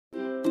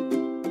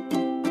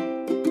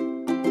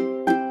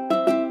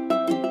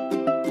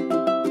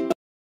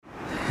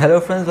Hello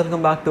friends,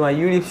 welcome back to my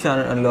YouTube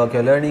channel Unlock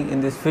Your Learning.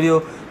 In this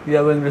video, we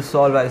are going to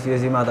solve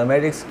ICSE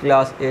Mathematics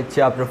Class 8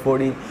 Chapter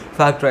 14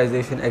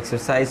 Factorization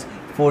Exercise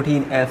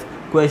 14F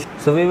question.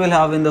 So we will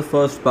have in the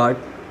first part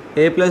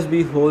a plus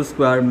b whole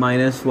square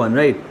minus 1,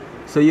 right?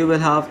 So you will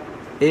have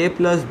a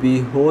plus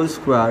b whole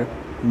square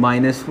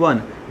minus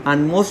 1.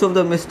 And most of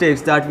the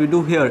mistakes that we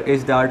do here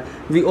is that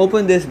we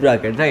open this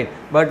bracket, right?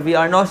 But we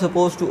are not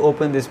supposed to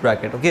open this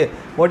bracket, okay?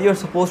 What you're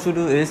supposed to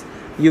do is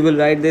you will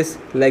write this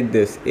like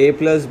this: a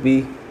plus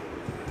b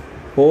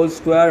whole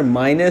square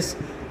minus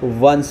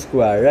 1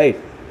 square, right?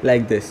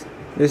 Like this.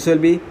 This will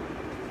be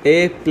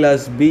a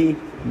plus b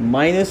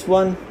minus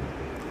 1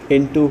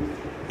 into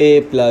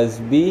a plus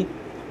b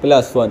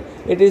plus 1.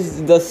 It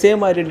is the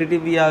same identity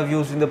we have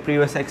used in the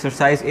previous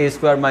exercise. A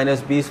square minus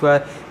b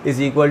square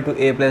is equal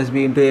to a plus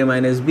b into a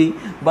minus b,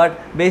 but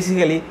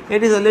basically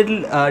it is a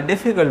little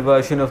difficult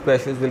version of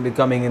questions will be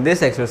coming in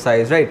this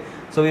exercise, right?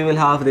 So we will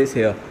have this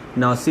here.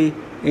 Now see,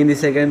 in the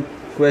second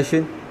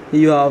question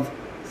you have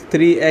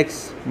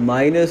 3x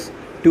minus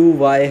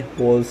 2y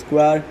whole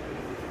square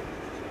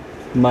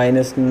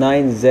minus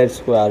 9z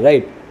square,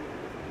 right?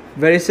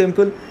 Very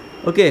simple.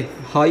 Okay,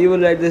 how you will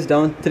write this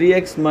down?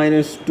 3x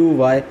minus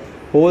 2y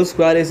whole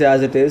square is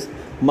as it is,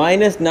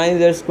 minus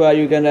 9z square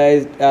you can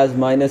write as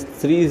minus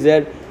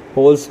 3z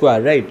whole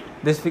square, right?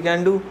 This we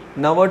can do.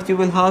 Now what you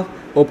will have,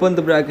 open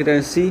the bracket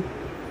and see.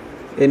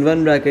 In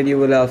one bracket you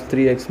will have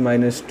 3x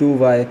minus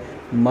 2y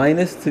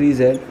minus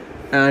 3z,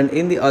 and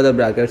in the other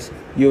brackets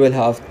you will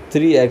have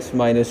 3x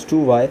minus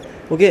 2y.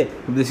 Okay,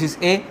 this is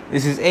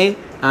a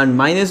and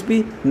minus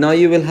b. Now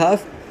you will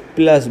have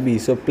plus b,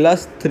 so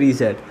plus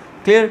 3z.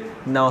 Clear?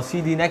 Now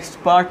see the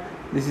next part.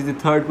 This is the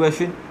third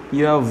question.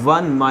 You have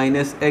 1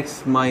 minus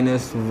x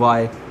minus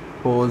y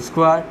whole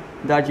square,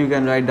 that you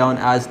can write down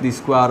as the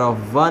square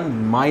of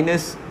 1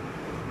 minus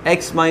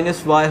x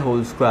minus y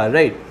whole square,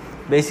 right?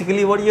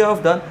 Basically what you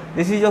have done,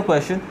 this is your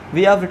question,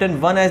 we have written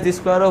 1 as the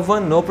square of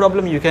 1, no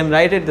problem, you can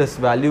write it, this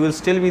value will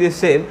still be the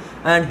same.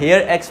 And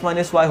here x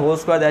minus y whole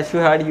square that you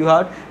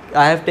had,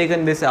 I have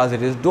taken this as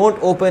it is. Don't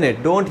open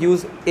it, don't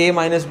use a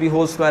minus b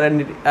whole square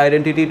and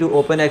identity to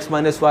open x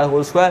minus y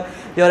whole square.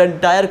 Your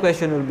entire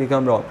question will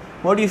become wrong.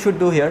 What you should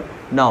do here,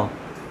 now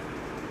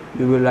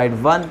you will write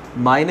 1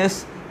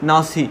 minus,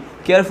 now see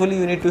carefully,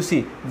 you need to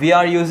see, we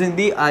are using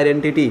the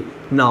identity.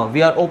 Now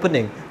we are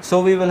opening,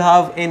 so we will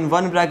have in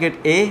one bracket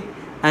a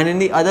and in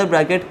the other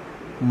bracket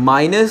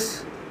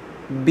minus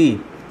b.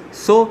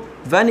 So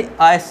when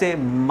I say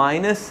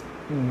minus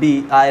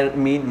b, I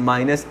mean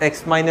minus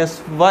x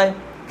minus y.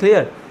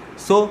 Clear?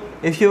 So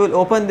if you will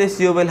open this,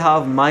 you will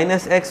have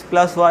minus x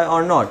plus y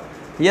or not.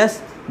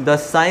 Yes, the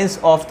signs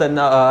of the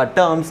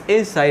terms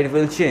inside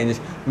will change.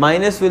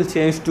 Minus will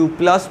change to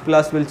plus,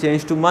 plus will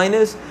change to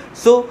minus.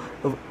 So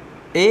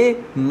a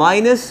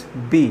minus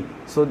b,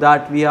 so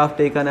that we have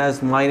taken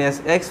as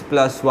minus x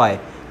plus y.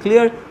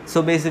 Clear?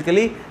 So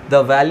basically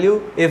the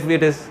value, if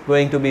it is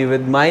going to be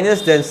with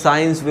minus, then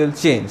signs will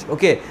change.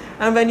 Okay,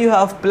 and when you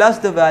have plus,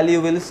 the value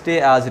will stay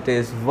as it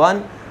is,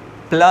 1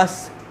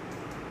 plus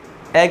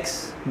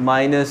x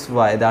minus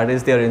y, that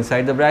is there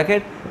inside the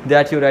bracket,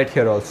 that you write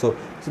here also.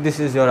 So this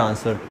is your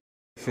answer.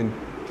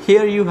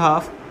 Here you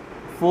have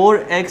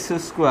 4x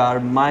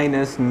square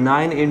minus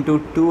 9 into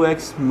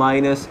 2x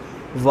minus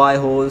y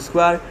whole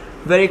square.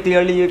 Very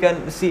clearly you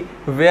can see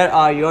where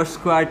are your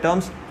square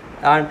terms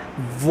and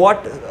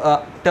what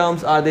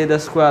terms are they the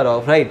square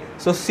of, right?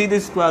 So see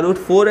this square root,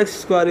 4x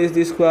square is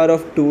the square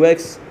of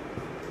 2x.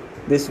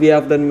 This we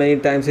have done many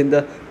times in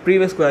the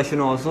previous question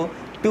also.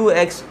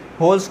 2x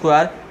whole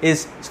square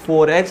is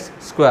 4x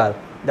square.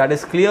 That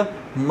is clear.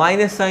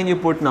 Minus sign you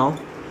put now,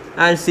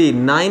 and see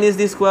 9 is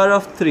the square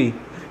of 3.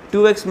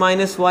 2x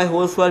minus y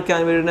whole square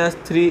can be written as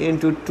 3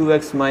 into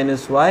 2x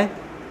minus y,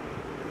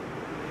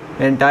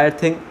 entire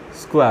thing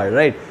square,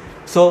 right?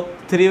 So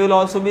 3 will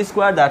also be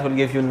squared, that will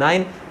give you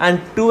 9, and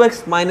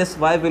 2x minus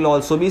y will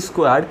also be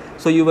squared,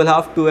 so you will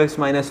have 2x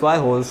minus y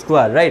whole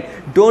square, right?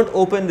 Don't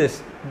open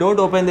this, don't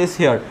open this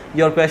here,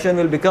 your question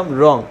will become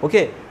wrong.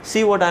 Okay,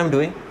 see what I am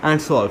doing and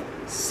solve.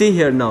 See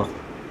here now,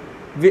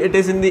 it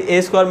is in the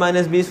a square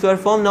minus b square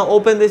form. Now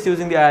open this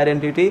using the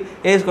identity,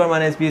 a square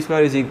minus b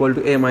square is equal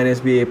to a minus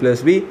b, a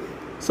plus b.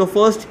 So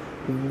first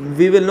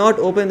we will not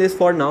open this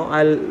for now,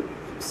 I'll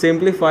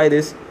simplify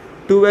this.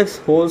 2x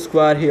whole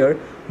square here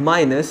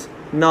minus,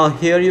 now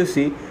here you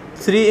see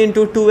 3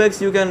 into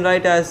 2x you can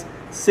write as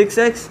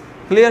 6x.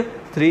 Clear?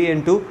 3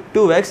 into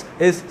 2x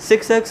is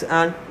 6x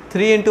and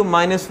 3 into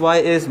minus y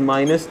is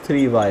minus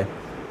 3y,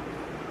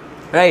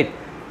 right?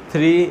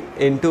 3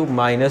 into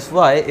minus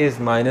y is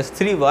minus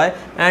 3y,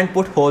 and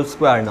put whole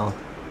square now.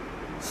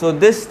 So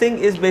this thing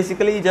is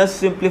basically just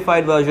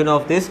simplified version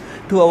of this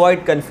to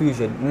avoid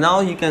confusion. Now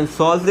you can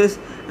solve this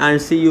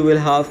and see, you will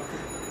have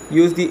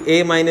use the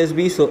a minus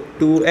b, so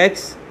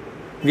 2x,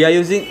 we are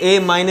using a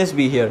minus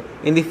b here.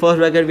 In the first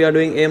bracket we are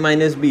doing a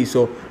minus b,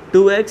 so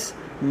 2x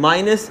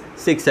minus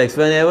 6x.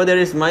 Whenever there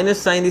is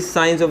minus sign, the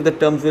signs of the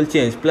terms will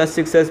change. Plus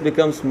 6x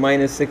becomes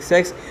minus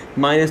 6x,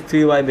 minus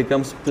 3y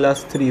becomes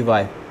plus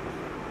 3y,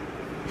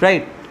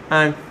 right?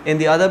 and in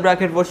the other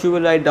bracket what you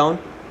will write down,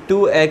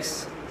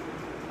 2x.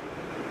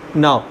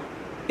 Now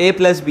a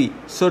plus b,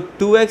 so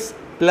 2x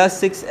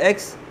plus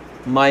 6x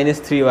minus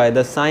 3y,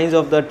 the signs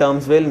of the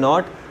terms will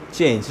not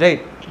change,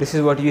 right? This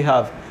is what you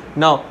have.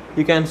 Now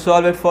you can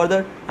solve it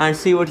further and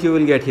see what you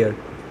will get here.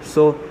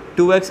 So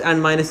 2x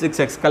and minus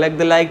 6x, collect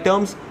the like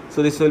terms,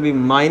 so this will be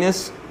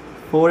minus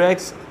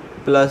 4x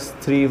plus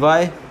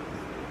 3y,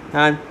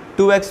 and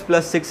 2x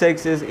plus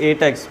 6x is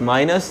 8x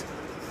minus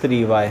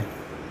 3y,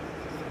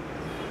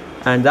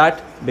 and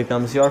that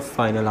becomes your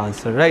final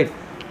answer, right?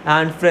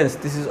 And friends,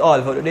 this is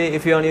all for today.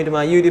 If you are new to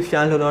my YouTube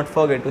channel, do not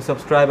forget to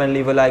subscribe and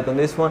leave a like on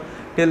this one.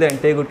 Till then,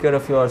 take good care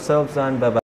of yourselves and bye bye.